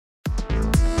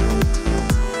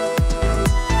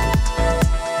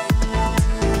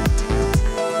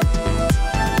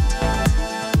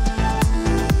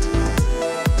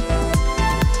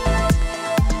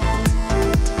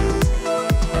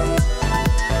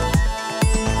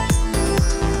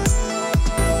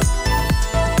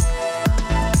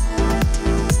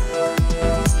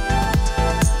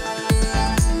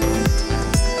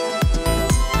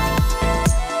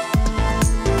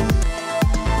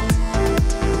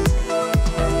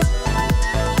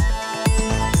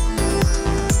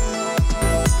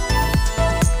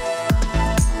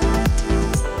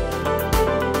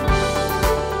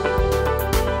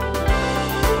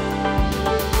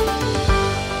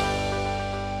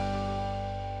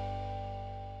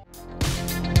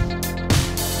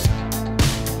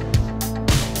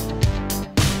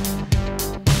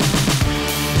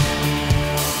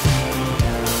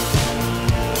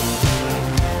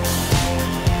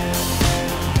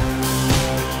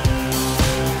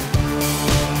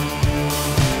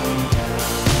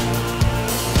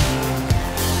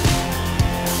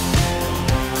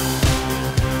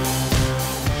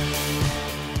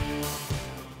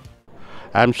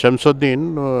I'm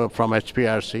Shamsuddin from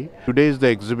HPRC. Today is the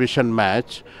exhibition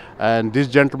match, and this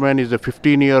gentleman is a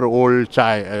 15-year-old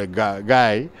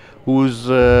guy who's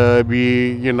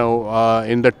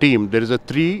in the team. There is a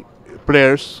 3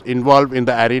 players involved in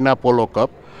the Arena Polo Cup,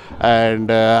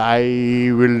 and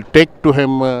I will take to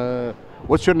him.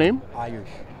 What's your name? Ayush.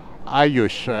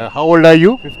 Ayush. How old are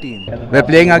you? 15. We're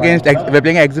playing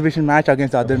an exhibition match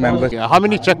against other members. How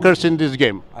many checkers in this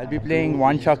game? I'll be playing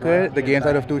 1 checker. The game's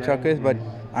out of 2 checkers, but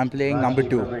I'm playing number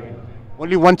 2.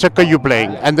 Only 1 checker you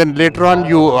playing, and then later on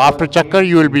after checker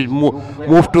you will be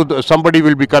moved to somebody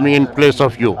will be coming in place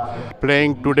of you.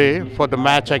 Playing today for the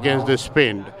match against the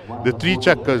Spain, the 3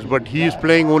 checkers, but he is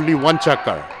playing only 1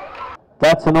 checker.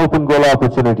 That's an open goal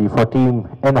opportunity for team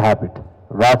Inhabit.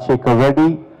 Rajshekhar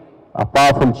ready. A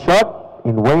powerful shot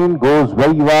in vain, goes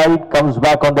very wide, comes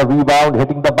back on the rebound,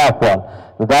 hitting the back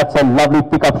wall. So that's a lovely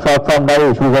pickup shot from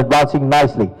Naresh, who's advancing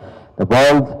nicely. The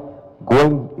ball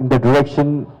going in the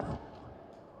direction.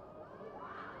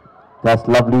 That's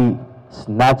lovely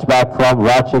snatch back from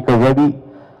Rajshekhar Reddy,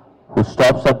 who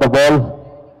stops at the ball,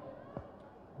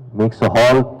 makes a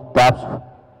haul, taps,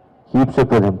 keeps it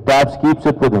with him, taps, keeps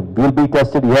it with him. Will be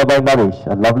tested here by Naresh.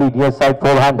 A lovely near side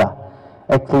forehander.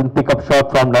 Excellent pickup shot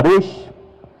from Naresh.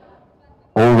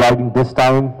 Overriding this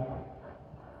time.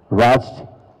 Raj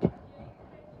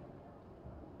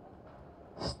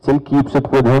still keeps it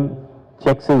with him.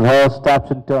 Checks his horse,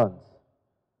 taps and turns.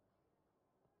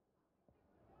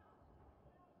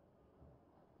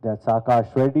 That's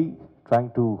Akash Reddy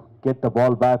trying to get the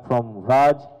ball back from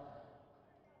Raj.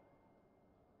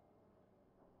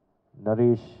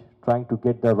 Naresh trying to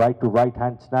get the right to right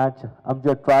hand snatch.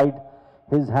 Amjad tried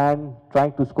his hand,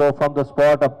 trying to score from the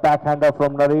spot. A backhander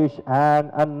from Naresh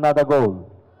and another goal.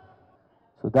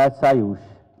 So that's Ayush.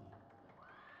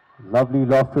 Lovely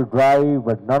lofted drive,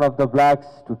 but none of the blacks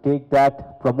to take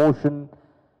that promotion.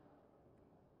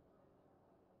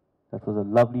 That was a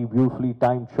lovely, beautifully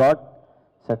timed shot,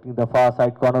 setting the far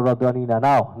side corner of the arena.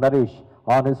 Now Naresh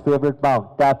on his favorite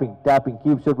mount, tapping,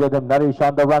 keeps it with him. Naresh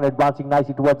on the run, advancing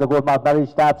nicely towards the goal mouth.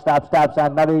 Naresh taps,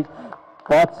 and Naresh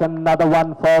spots another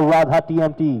one for Radha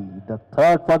TMT. The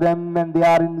 3rd for them, and they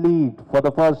are in lead for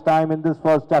the first time in this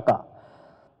first chakka.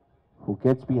 Who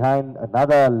gets behind?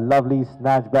 Another lovely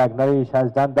snatch back. Naresh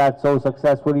has done that so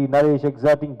successfully. Naresh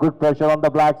exerting good pressure on the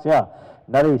blacks here.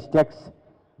 Naresh checks,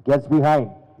 gets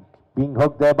behind, being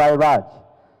hooked there by Raj.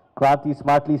 Kranti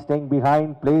smartly staying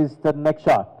behind, plays the next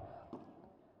shot.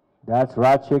 That's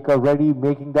Rajshekhar Reddy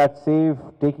making that save,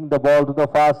 taking the ball to the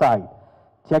far side.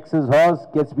 Checks his horse,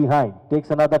 gets behind,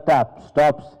 takes another tap,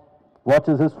 stops,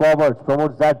 watches his forwards,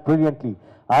 promotes that brilliantly.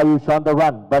 Ayush on the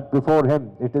run, but before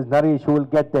him, it is Naresh who will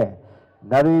get there.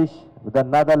 Naresh with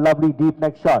another lovely deep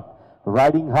neck shot,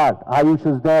 riding hard. Ayush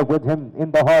is there with him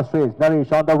in the horse race.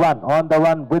 Naresh on the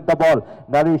run with the ball.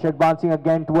 Naresh advancing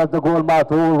again towards the goal mouth,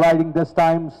 riding this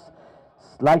time,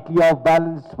 slightly off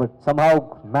balance, but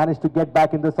somehow managed to get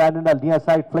back in the side, and a near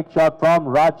side flick shot from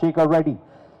Rajshekhar Reddy.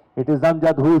 It is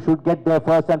Amjad who should get there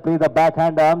first and play the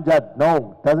backhander. Amjad,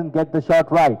 no, doesn't get the shot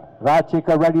right.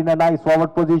 Rajshekhar Reddy in a nice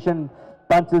forward position,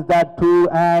 punches that through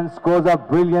and scores a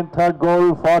brilliant 3rd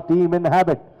goal for Team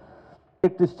Inhabit.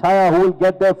 It is Chaya who will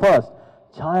get there first.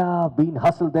 Chaya being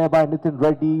hustled there by Nitin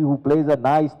Reddy, who plays a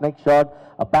nice neck shot.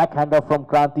 A backhander from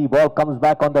Kranti. Ball comes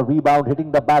back on the rebound,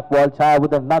 hitting the back wall. Chaya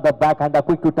with another backhander,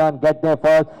 quick to turn, get there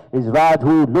first. Is Raj,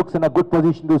 who looks in a good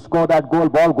position to score that goal.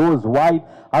 Ball goes wide.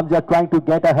 Amjad trying to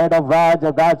get ahead of Raj.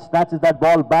 Raj snatches that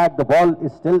ball back. The ball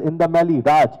is still in the melee.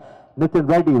 Raj. Nitin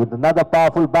Reddy with another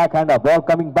powerful backhander. Ball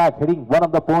coming back, hitting one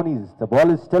of the ponies. The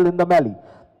ball is still in the melee.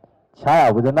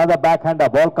 Chaya with another backhander.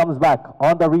 Ball comes back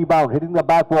on the rebound, hitting the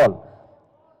back wall.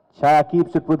 Chaya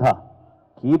keeps it with her.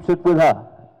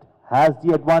 Has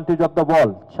the advantage of the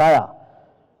ball. Chaya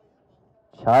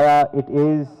it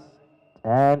is,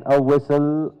 and a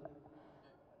whistle.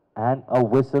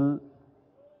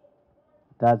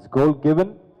 That's goal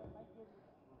given.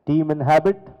 Team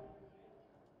Inhabit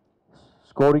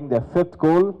scoring their 5th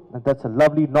goal, and that's a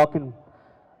lovely knock-in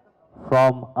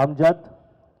from Amjad.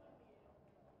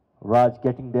 Raj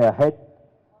getting there ahead.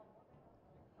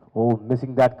 Oh,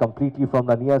 missing that completely from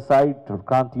the near side.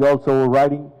 Kranti also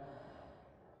riding.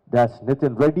 That's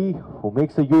Nitin Reddy, who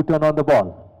makes a U-turn on the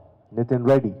ball. Nitin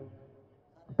Reddy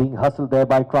Being hustled there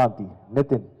by Kranti.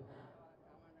 Nitin.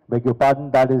 Beg your pardon,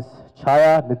 that is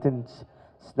Chaya. Nitin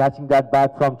snatching that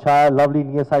back from Chaya. Lovely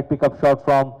near side pickup shot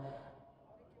from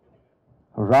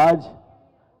Raj.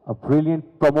 A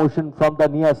brilliant promotion from the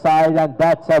near side, and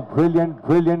that's a brilliant,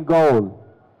 brilliant goal.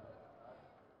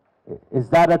 Is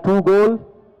that a 2-goal?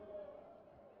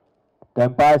 The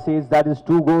umpire says that is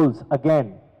 2 goals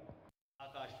again.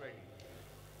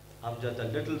 I'm just a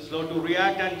little slow to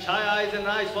react, and Chaya is in a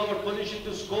nice forward position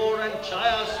to score, and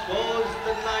Chaya scores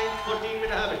the 9th for Team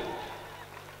Inhabit.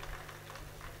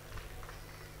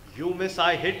 You miss,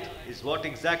 I hit is what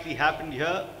exactly happened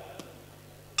here.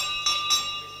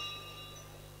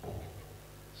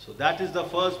 So that is the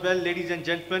first bell, ladies and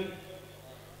gentlemen.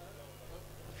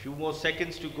 A few more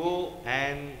seconds to go,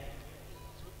 and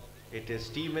it is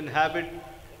Team Inhabit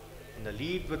in the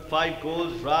lead with 5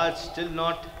 goals. Raj still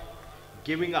not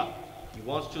giving up. He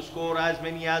wants to score as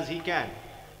many as he can.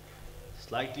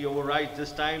 Slightly overrides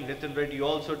this time. Nitin Reddy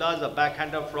also does. A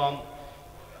backhander from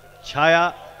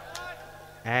Chaya.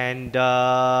 And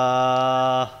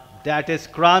that is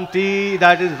Kranti.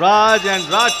 That is Raj. And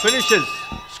Raj finishes,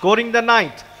 scoring the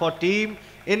 9th for Team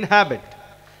Inhabit.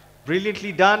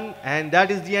 Brilliantly done. And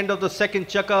that is the end of the second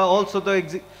chakka. Also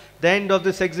the end of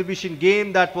this exhibition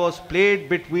game that was played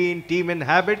between Team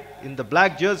Inhabit in the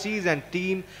black jerseys and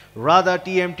Team Radha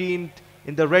TMT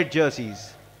in the red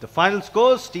jerseys. The final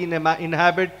scores, Team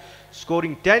Inhabit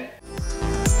scoring 10.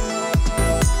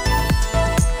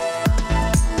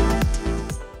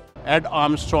 Ed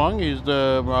Armstrong is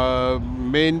the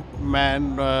main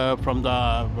man from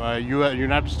the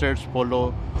United States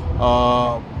Polo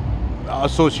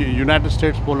United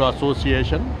States Polo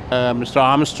Association. Mr.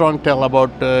 Armstrong tell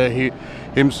about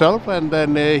himself, and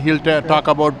then he'll talk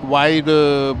about why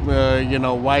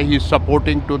why he's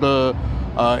supporting to the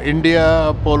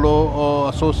India Polo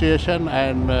Association,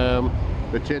 and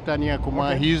the Chaitanya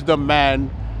Kumar. Okay. He's the man.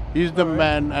 He's the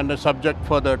man and the subject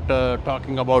for that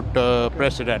talking about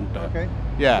president. Okay.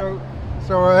 Yeah.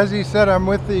 So as he said, I'm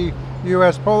with the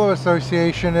U.S. Polo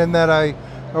Association in that I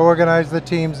organize the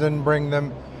teams and bring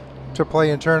them to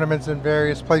play in tournaments in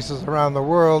various places around the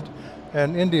world,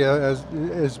 and India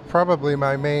is probably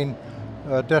my main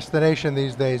destination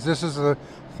these days. This is the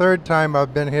 3rd time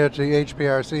I've been here to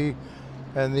HPRC,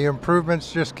 and the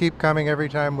improvements just keep coming every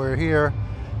time we're here.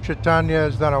 Chaitanya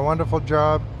has done a wonderful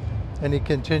job, and he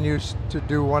continues to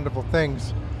do wonderful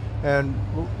things. And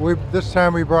this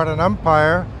time we brought an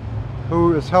umpire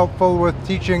who is helpful with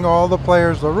teaching all the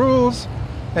players the rules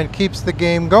and keeps the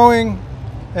game going.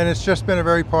 And it's just been a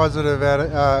very positive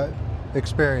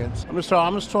experience. Mr.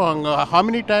 Armstrong, how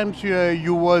many times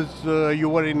you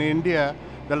were in India?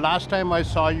 The last time I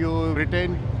saw you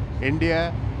retain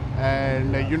India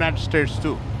and United States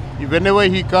too. Whenever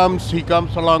he comes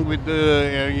along with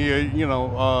the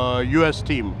U.S.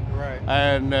 team. Right.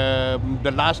 And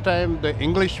the last time the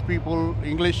English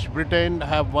Britain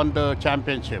have won the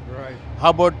championship. Right. How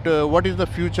about what is the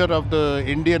future of the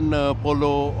Indian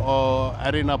polo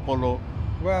arena polo?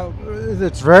 Well,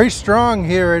 it's very strong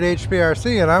here at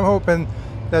HPRC, and I'm hoping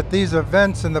that these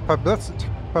events and the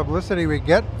publicity we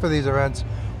get for these events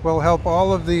will help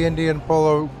all of the Indian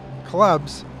polo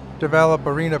clubs develop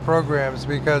arena programs,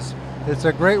 because it's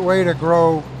a great way to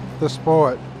grow the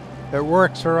sport. It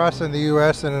works for us in the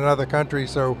U.S. and in other countries,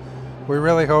 so we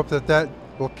really hope that that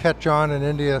will catch on in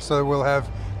India, so we'll have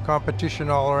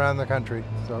competition all around the country.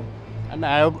 So. And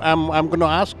I'm going to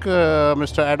ask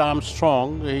Mr. Ed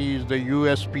Armstrong. He's the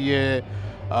USPA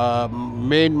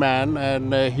main man,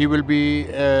 and he will be.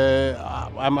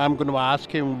 I'm going to ask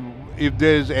him if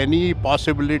there's any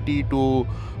possibility to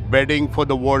bidding for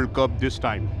the World Cup this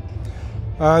time.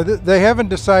 They haven't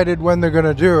decided when they're going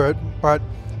to do it, but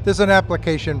there's an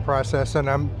application process, and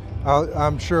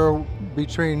I'm sure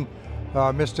between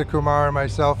Mr. Kumar and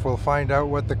myself we'll find out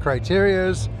what the criteria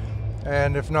is.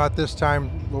 And if not this time,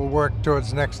 we'll work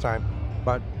towards next time.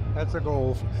 But that's a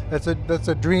goal. That's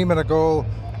a dream and a goal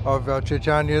of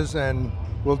Chaitanya's, and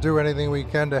we'll do anything we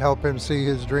can to help him see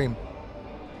his dream.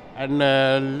 And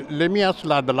let me ask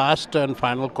the last and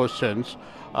final questions.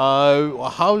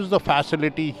 How is the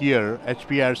facility here,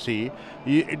 HPRC?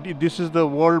 This is the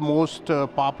world most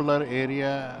popular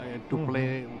area to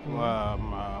play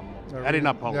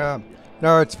arena polo. Yeah,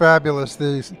 no, it's fabulous.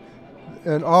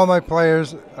 And all my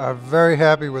players are very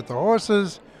happy with the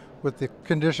horses, with the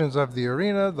conditions of the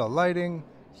arena, the lighting.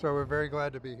 So we're very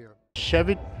glad to be here.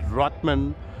 Shevit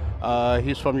Rothman,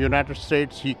 he's from United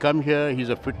States. He come here. He's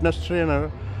a fitness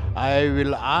trainer. I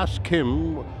will ask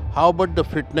him how about the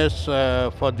fitness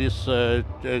for this. The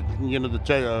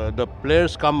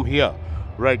players come here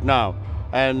right now.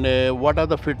 And what are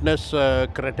the fitness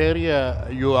criteria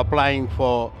you applying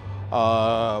for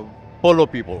polo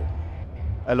people?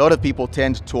 A lot of people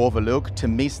tend to overlook, to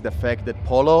miss the fact that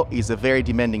polo is a very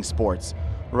demanding sport.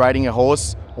 Riding a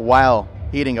horse while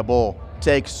hitting a ball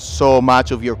takes so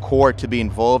much of your core to be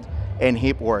involved, and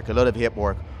hip work, a lot of hip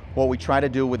work. What we try to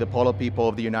do with the polo people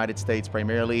of the United States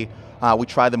primarily, we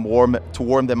try to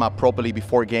warm them up properly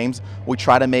before games. We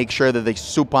try to make sure that they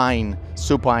supine,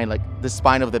 like the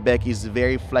spine of the back is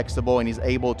very flexible and is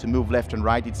able to move left and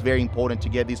right. It's very important to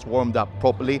get this warmed up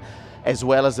properly, as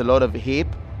well as a lot of hip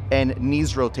and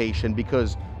knees rotation,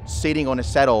 because sitting on a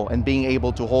saddle and being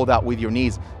able to hold out with your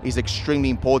knees is extremely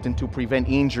important to prevent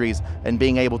injuries and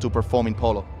being able to perform in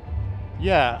polo.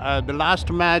 Yeah, the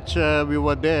last match we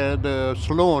were there, the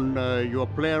Sloan, your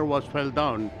player fell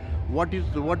down. What is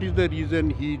the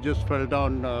reason he just fell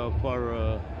down?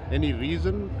 For any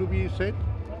reason to be said?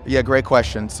 Yeah, great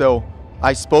question. So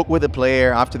I spoke with the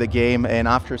player after the game, and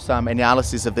after some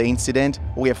analysis of the incident,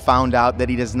 we have found out that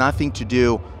it has nothing to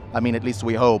do, I mean, at least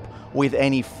we hope, with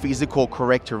any physical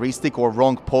characteristic or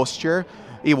wrong posture.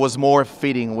 It was more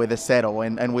fitting with the saddle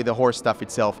and with the horse stuff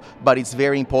itself. But it's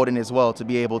very important as well to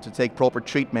be able to take proper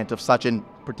treatment of such a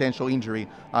potential injury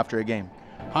after a game.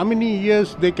 How many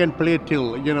years they can play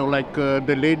till? You know, like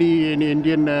the lady in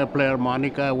Indian player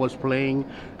Monica was playing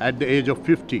at the age of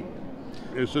 50.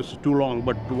 It's just too long.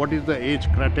 But what is the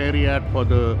age criteria for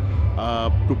the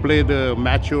to play the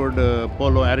matured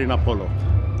polo, arena polo?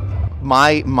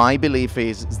 My belief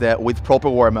is that with proper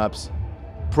warm-ups,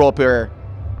 proper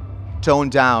tone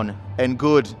down and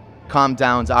good calm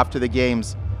downs after the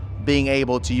games, being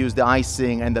able to use the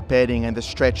icing and the padding and the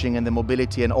stretching and the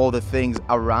mobility and all the things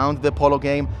around the polo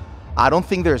game, I don't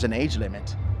think there's an age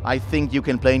limit. I think you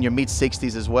can play in your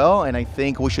mid-60s as well, and I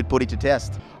think we should put it to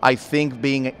test. I think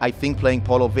playing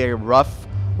polo very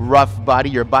rough body,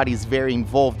 your body is very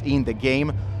involved in the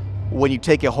game. When you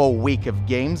take a whole week of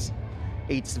games,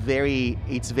 it's very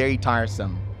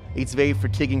tiresome. It's very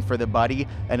fatiguing for the body,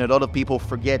 and a lot of people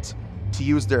forget to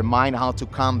use their mind, how to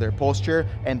calm their posture,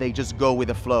 and they just go with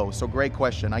the flow. So great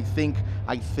question. I think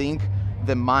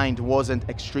the mind wasn't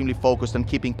extremely focused on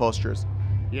keeping postures.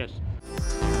 Yes.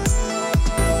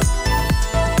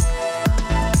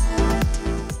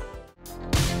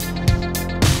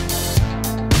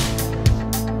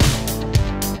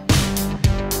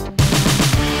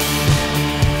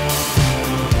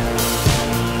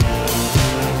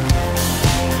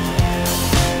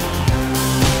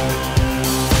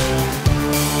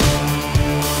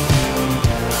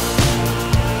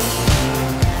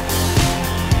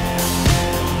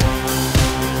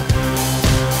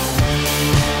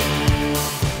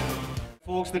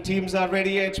 The teams are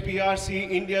ready. HPRC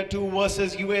India 2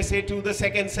 versus USA 2, the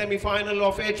second semi-final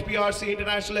of HPRC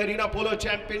International Arena Polo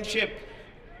Championship.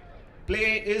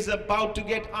 Play is about to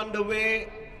get underway,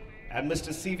 and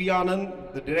Mr. C.V.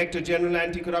 Anand, the Director General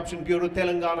Anti-Corruption Bureau,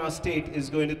 Telangana State, is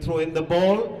going to throw in the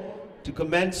ball to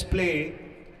commence play.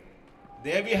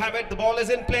 There we have it. The ball is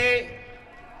in play.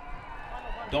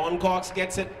 Don Cox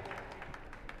gets it.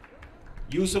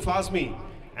 Yusuf Azmi,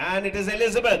 and it is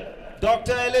Elizabeth.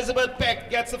 Dr. Elizabeth Peck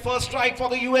gets the first strike for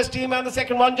the US team, and the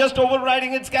second one just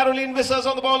overriding. It's Caroline Wissers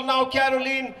on the ball now.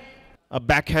 Caroline. A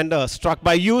backhander struck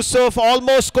by Yusuf,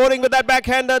 almost scoring with that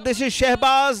backhander. This is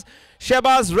Shehbaz.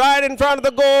 Shehbaz right in front of the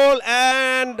goal,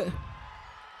 and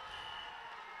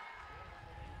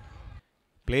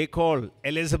play call.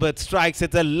 Elizabeth strikes.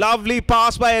 It's a lovely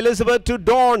pass by Elizabeth to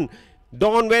Dawn.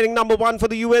 Dawn wearing number 1 for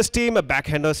the US team. A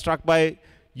backhander struck by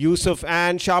Yusuf,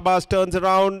 and Shahbaz turns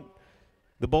around.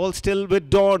 The ball still with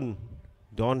Dawn.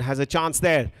 Dawn has a chance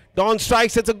there. Dawn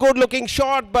strikes. It's a good looking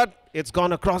shot, but it's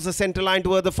gone across the center line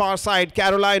toward the far side.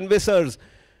 Caroline Wissers.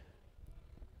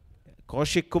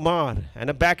 Kaushik Kumar.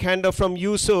 And a backhander from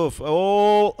Yusuf.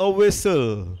 Oh, a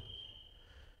whistle.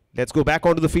 Let's go back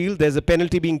onto the field. There's a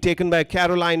penalty being taken by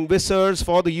Caroline Wissers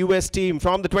for the US team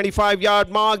from the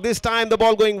 25-yard mark. This time the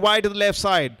ball going wide to the left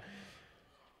side.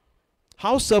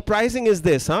 How surprising is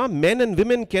this, huh? Men and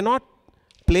women cannot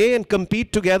play and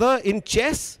compete together in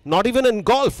chess, not even in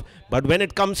golf. But when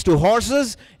it comes to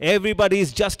horses, everybody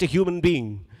is just a human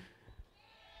being.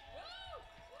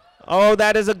 Oh,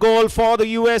 that is a goal for the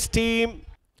US team.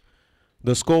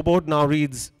 The scoreboard now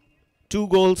reads 2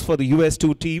 goals for the US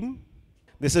 2 team.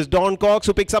 This is Don Cox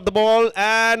who picks up the ball,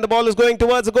 and the ball is going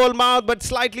towards the goal mouth, but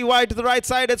slightly wide to the right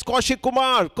side. It's Kaushik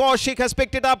Kumar. Kaushik has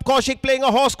picked it up. Kaushik playing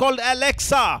a horse called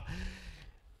Alexa.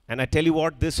 And I tell you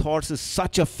what, this horse is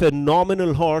such a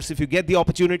phenomenal horse. If you get the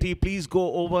opportunity, please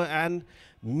go over and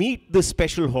meet this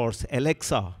special horse,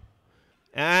 Alexa.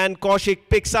 And Kaushik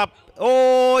picks up.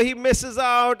 Oh, he misses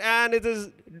out, and it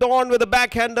is Dawn with a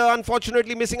backhander,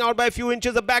 unfortunately missing out by a few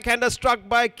inches. A backhander struck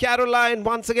by Caroline.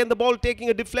 Once again, the ball taking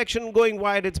a deflection, going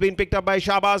wide. It's been picked up by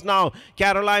Shahbaz now.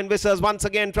 Caroline Wissers once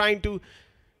again trying to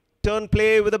turn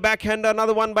play with a backhander.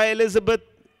 Another one by Elizabeth.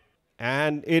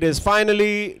 And it is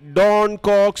finally Dawn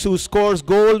Cox who scores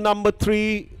goal number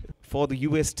 3 for the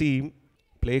US team.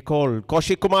 Play call.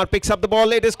 Kaushik Kumar picks up the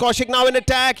ball. It is Kaushik now in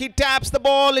attack. He taps the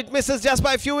ball. It misses just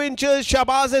by a few inches.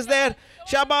 Shahbaz is there.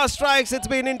 Shahbaz strikes. It's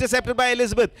been intercepted by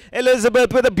Elizabeth.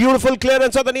 Elizabeth with a beautiful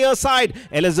clearance on the near side.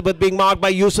 Elizabeth being marked by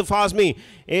Yusuf Azmi.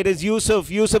 It is Yusuf.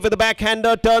 Yusuf with the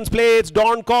backhander. Turns play. It's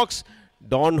Dawn Cox.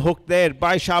 Dawn hooked there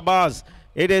by Shahbaz.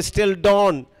 It is still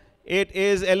Dawn. It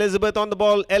is Elizabeth on the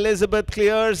ball. Elizabeth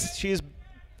clears.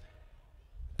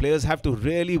 Players have to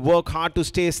really work hard to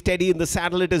stay steady in the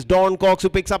saddle. It is Dawn Cox who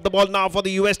picks up the ball now for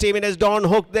the US team. It is Dawn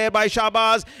hooked there by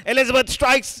Shahbaz. Elizabeth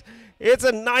strikes. It's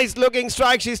a nice looking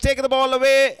strike. She's taken the ball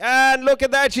away. And look at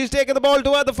that. She's taken the ball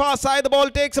toward the far side. The ball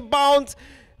takes a bounce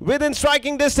within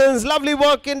striking distance. Lovely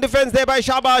work in defense there by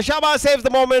Shahbaz. Shahbaz saves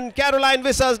the moment. Caroline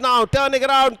Wissers now turning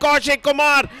around. Kaushik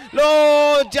Kumar.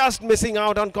 No, just missing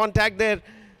out on contact there.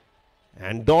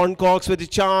 And Dawn Cox with a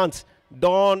chance.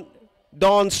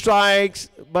 Dawn strikes,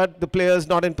 but the player's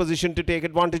not in position to take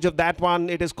advantage of that one.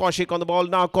 It is Kaushik on the ball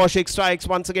now. Kaushik strikes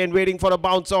once again, waiting for a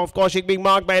bounce off. Kaushik being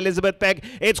marked by Elizabeth Peck.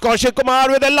 It's Kaushik Kumar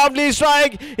with a lovely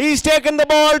strike. He's taken the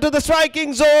ball to the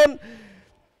striking zone.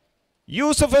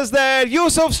 Yusuf is there.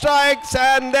 Yusuf strikes,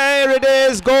 and there it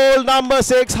is. Goal number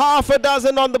 6. Half a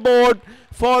dozen on the board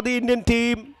for the Indian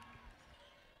team.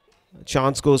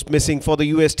 Chance goes missing for the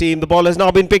US team. The ball has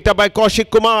now been picked up by Kaushik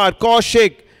Kumar.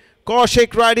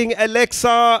 Kaushik riding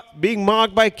Alexa, being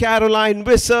marked by Caroline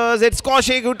Wissers. It's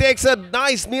Kaushik who takes a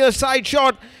nice near side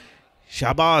shot.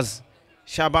 Shahbaz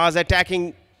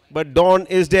attacking, but Dawn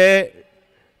is there.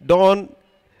 Dawn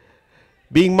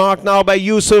being marked now by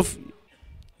Yusuf.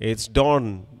 It's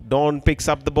Dawn. Dawn picks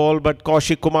up the ball, but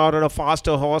Kaushik Kumar on a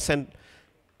faster horse. And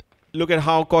look at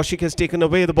how Kaushik has taken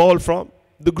away the ball from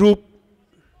the group.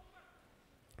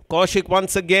 Kaushik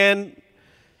once again.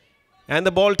 And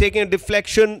the ball taking a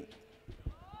deflection.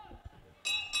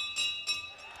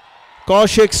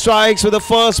 Kaushik strikes with the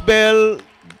first bell.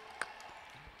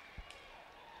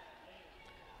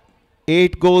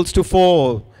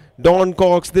 8-4. Dawn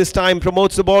Cox this time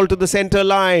promotes the ball to the center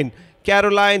line.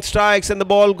 Caroline strikes and the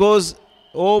ball goes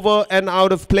over and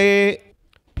out of play.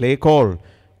 Play call.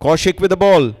 Kaushik with the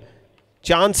ball.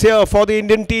 Chance here for the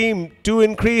Indian team to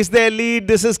increase their lead.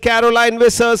 This is Caroline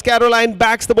Wissers. Caroline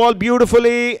backs the ball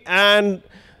beautifully, and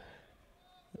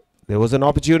there was an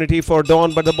opportunity for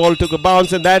Dawn, but the ball took a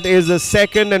bounce, and that is the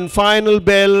second and final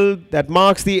bell that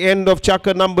marks the end of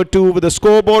Chakra number 2, with the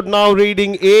scoreboard now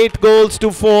reading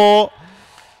 8-4.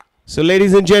 So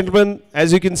ladies and gentlemen,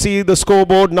 as you can see, the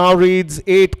scoreboard now reads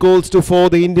 8-4.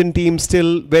 The Indian team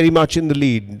still very much in the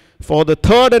lead. For the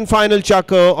third and final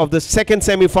Chakra of the second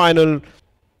semi-final,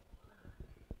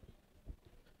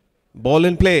 ball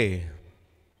in play.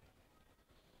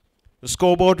 The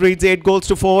scoreboard reads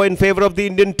 8-4 in favor of the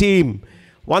Indian team.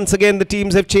 Once again, the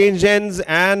teams have changed ends,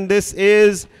 and this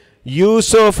is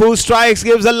Yusuf who strikes,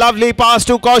 gives a lovely pass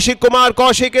to Kaushik Kumar.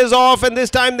 Kaushik is off, and this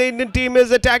time the Indian team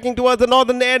is attacking towards the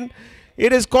northern end.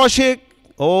 It is Kaushik.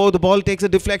 Oh, the ball takes a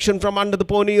deflection from under the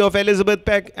pony of Elizabeth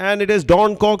Peck, and it is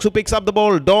Dawn Cox who picks up the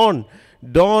ball.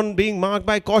 Dawn being marked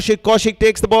by Kaushik. Kaushik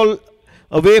takes the ball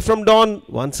away from Dawn.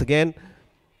 Once again,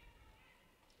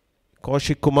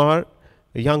 Kaushik Kumar,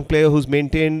 a young player who's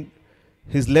maintained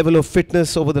his level of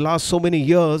fitness over the last so many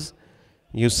years.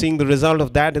 You're seeing the result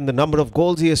of that in the number of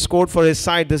goals he has scored for his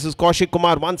side. This is Kaushik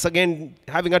Kumar once again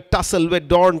having a tussle with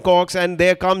Dawn Cox, and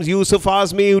there comes Yusuf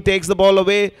Azmi who takes the ball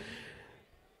away.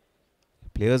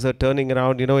 Players are turning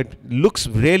around. You know, it looks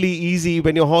really easy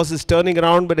when your horse is turning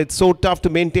around, but it's so tough to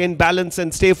maintain balance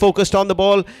and stay focused on the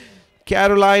ball.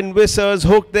 Caroline Wissers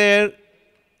hooked there.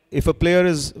 If a player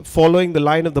is following the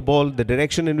line of the ball, the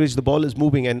direction in which the ball is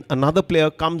moving, and another player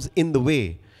comes in the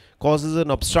way, causes an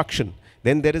obstruction,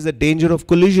 then there is a danger of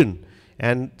collision,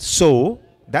 and so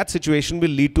that situation will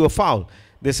lead to a foul.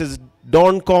 This is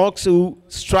Dawn Cox who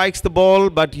strikes the ball,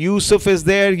 but Yusuf is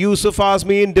there. Yusuf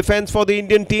Azmi in defense for the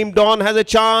Indian team. Dawn has a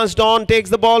chance. Dawn takes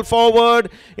the ball forward.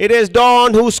 It is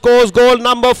Dawn who scores goal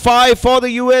number 5 for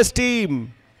the US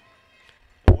team.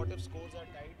 What if scores are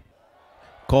tied?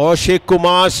 Kaushik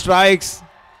Kumar strikes.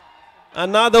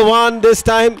 Another one this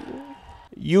time.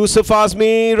 Yusuf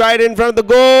Azmi right in front of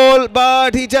the goal,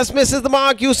 but he just misses the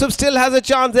mark. Yusuf still has a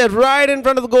chance there right in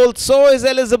front of the goal. So is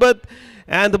Elizabeth.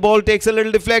 And the ball takes a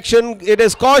little deflection. It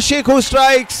is Kaushik who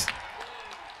strikes.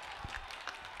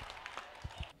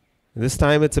 This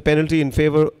time it's a penalty in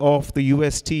favor of the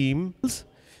US team.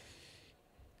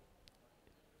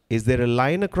 Is there a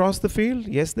line across the field?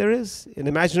 Yes, there is. An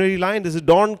imaginary line. This is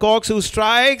Don Cox who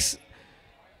strikes.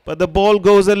 But the ball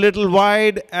goes a little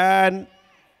wide and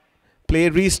play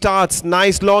restarts.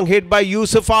 Nice long hit by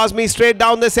Yusuf Azmi straight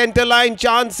down the center line.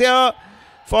 Chance here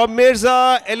for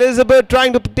Mirza. Elizabeth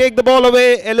trying to take the ball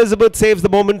away. Elizabeth saves the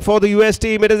moment for the US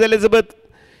team. It is Elizabeth.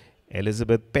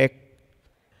 Elizabeth Peck.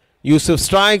 Yusuf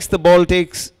strikes. The ball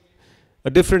takes a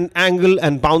different angle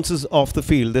and bounces off the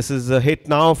field. This is a hit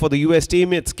now for the US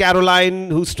team. It's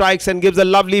Caroline who strikes and gives a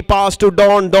lovely pass to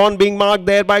Dawn. Dawn being marked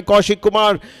there by Kaushik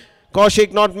Kumar.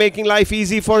 Kaushik not making life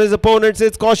easy for his opponents.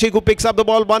 It's Kaushik who picks up the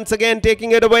ball once again,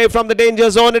 taking it away from the danger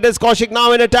zone. It is Kaushik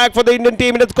now in attack for the Indian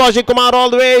team. It's Kaushik Kumar all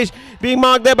the way, being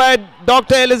marked there by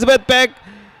Dr. Elizabeth Peck.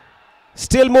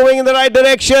 Still moving in the right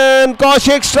direction.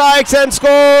 Kaushik strikes and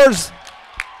scores.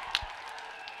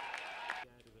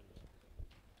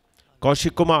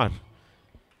 Kaushik Kumar.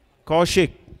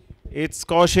 Kaushik. It's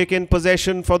Kaushik in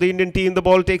possession for the Indian team. The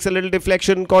ball takes a little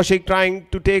deflection. Kaushik trying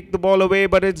to take the ball away,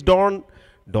 but it's Dawn.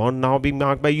 Dawn now being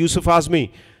marked by Yusuf Azmi.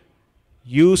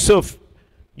 Yusuf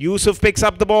picks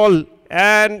up the ball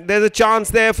and there's a chance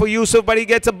there for Yusuf, but he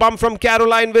gets a bump from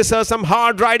Caroline Visser. Some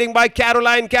hard riding by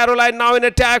Caroline. Caroline now in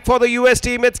attack for the US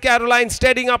team. It's Caroline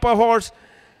steadying up her horse.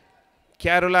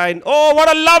 Caroline, oh,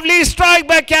 what a lovely strike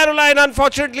by Caroline.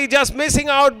 Unfortunately just missing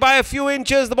out by a few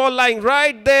inches. The ball lying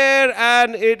right there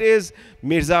and it is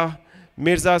Mirza.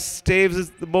 Mirza saves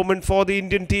the moment for the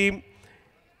Indian team.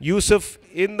 Yusuf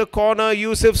in the corner.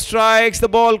 Yusuf strikes. The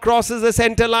ball crosses the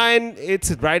center line.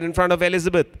 It's right in front of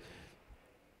Elizabeth.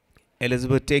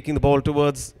 Elizabeth taking the ball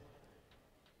towards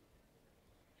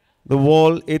the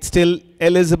wall. It's still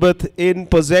Elizabeth in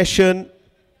possession.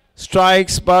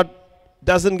 Strikes but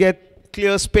doesn't get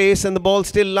clear space and the ball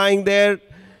still lying there.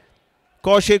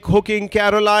 Kaushik hooking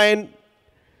Caroline.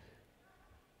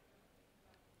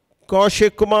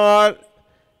 Kaushik Kumar.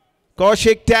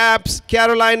 Kaushik taps.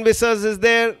 Caroline Vissers is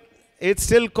there. It's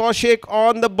still Kaushik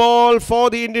on the ball for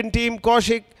the Indian team.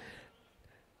 Kaushik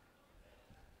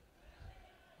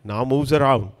now moves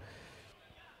around.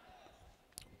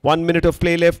 1 minute of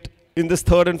play left in this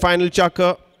third and final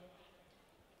chakra.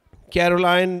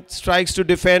 Caroline strikes to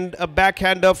defend a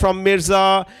backhander from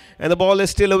Mirza and the ball is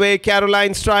still away.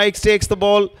 Caroline strikes, takes the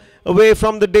ball away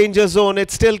from the danger zone.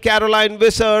 It's still Caroline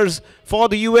Vissers for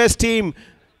the US team.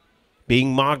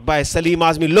 Being marked by Salim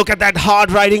Azmi. Look at that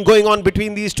hard riding going on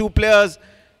between these two players.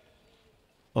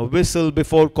 A whistle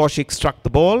before Kaushik struck the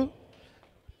ball.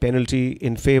 Penalty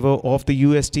in favor of the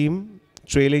US team.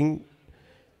 Trailing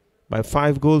by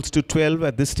 5 goals to 12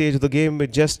 at this stage of the game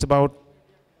with just about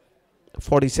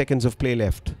 40 seconds of play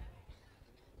left.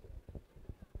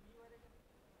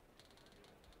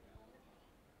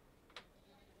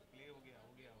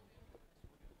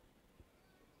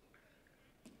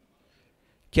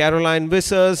 Caroline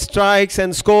Vissers strikes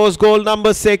and scores goal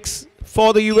number 6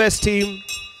 for the US team.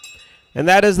 And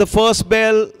that is the first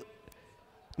bell.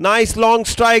 Nice long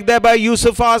strike there by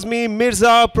Yusuf Azmi.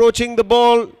 Mirza approaching the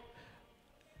ball.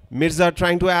 Mirza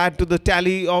trying to add to the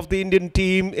tally of the Indian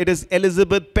team. It is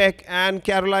Elizabeth Peck and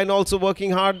Caroline also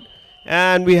working hard.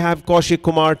 And we have Kaushik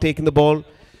Kumar taking the ball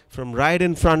from right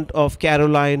in front of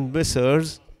Caroline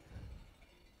Vissers.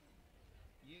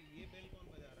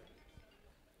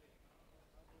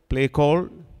 Play call.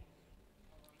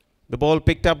 The ball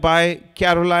picked up by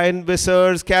Caroline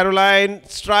Vissers. Caroline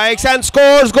strikes and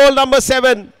scores goal number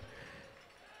 7.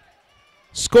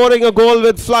 Scoring a goal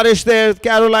with flourish there.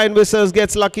 Caroline Vissers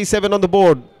gets lucky 7 on the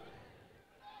board.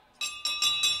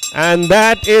 And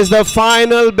that is the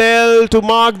final bell to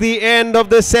mark the end of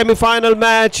the semi-final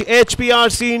match.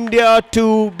 HPRC India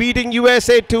 2 beating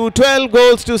USA 2, 12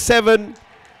 goals to 7.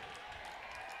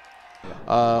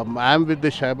 I'm with the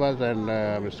Shahbaz and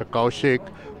Mr. Kaushik.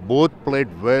 Both played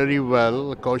very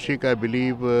well. Kaushik, I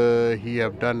believe, he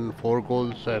have done 4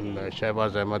 goals, and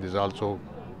Shahbaz Ahmed is also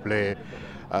play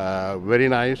very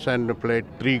nice and played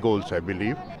 3 goals, I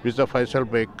believe. Mr. Faisal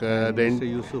Bek Mr.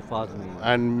 Yusuf Azmi.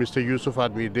 and Mr. Yusuf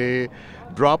Azmi, they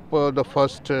drop the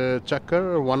first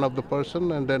checker, one of the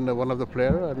person, and then one of the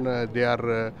player, and they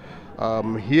are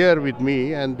here with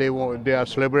me, and they are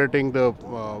celebrating the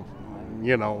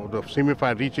the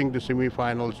semi-final, reaching the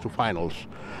semi-finals to finals,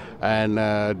 and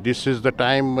this is the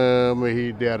time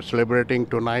they are celebrating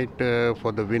tonight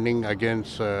for the winning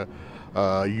against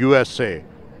USA.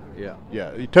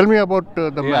 Yeah. Tell me about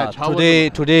the match. How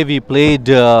Today we played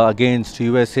against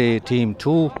USA team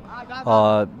 2.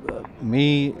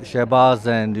 Me, Shahbaz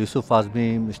and Yusuf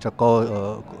Azmi, Mr.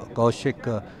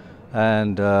 Kaushik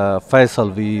and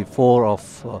Faisal. We 4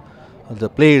 of the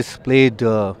players played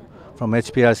from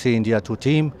HPRC India 2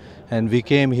 team, and we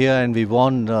came here and we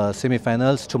won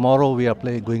semi-finals. Tomorrow we are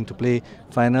going to play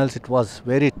finals. It was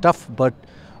very tough, but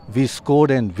we scored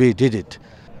and we did it.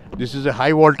 This is a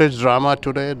high voltage drama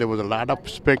today. There was a lot of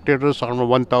spectators, around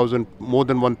 1,000, more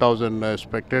than 1,000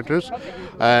 spectators.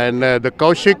 And the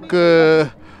Kaushik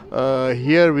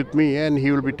here with me, and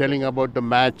he will be telling about the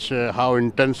match, how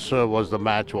intense was the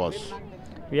match was.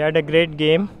 We had a great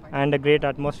game and a great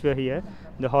atmosphere here.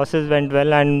 The horses went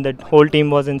well and the whole team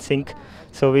was in sync.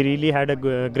 So we really had a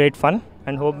great fun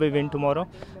and hope we win tomorrow.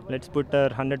 Let's put our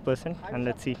 100% and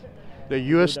let's see. The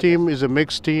US team is a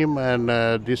mixed team, and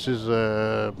this is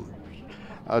the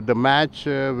match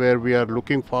where we are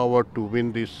looking forward to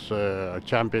win this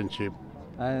championship.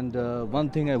 And one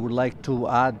thing I would like to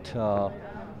add,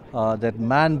 that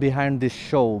man behind this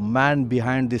show, man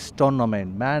behind this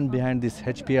tournament, man behind this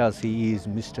HPRC is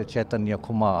Mr. Chaitanya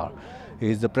Kumar. He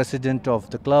is the president of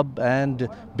the club, and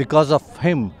because of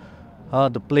him,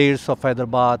 the players of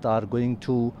Hyderabad are going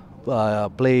to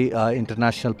play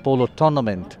international polo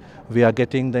tournament. We are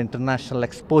getting the international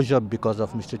exposure because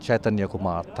of Mr. Chaitanya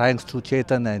Kumar. Thanks to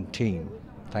Chaitan and team.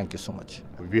 Thank you so much.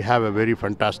 We have a very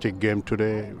fantastic game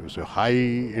today. It was a high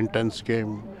intense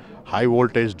game, high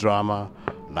voltage drama.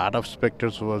 A lot of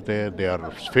spectators were there. They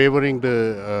are favoring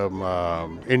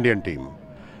the Indian team.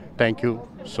 Thank you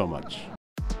so much.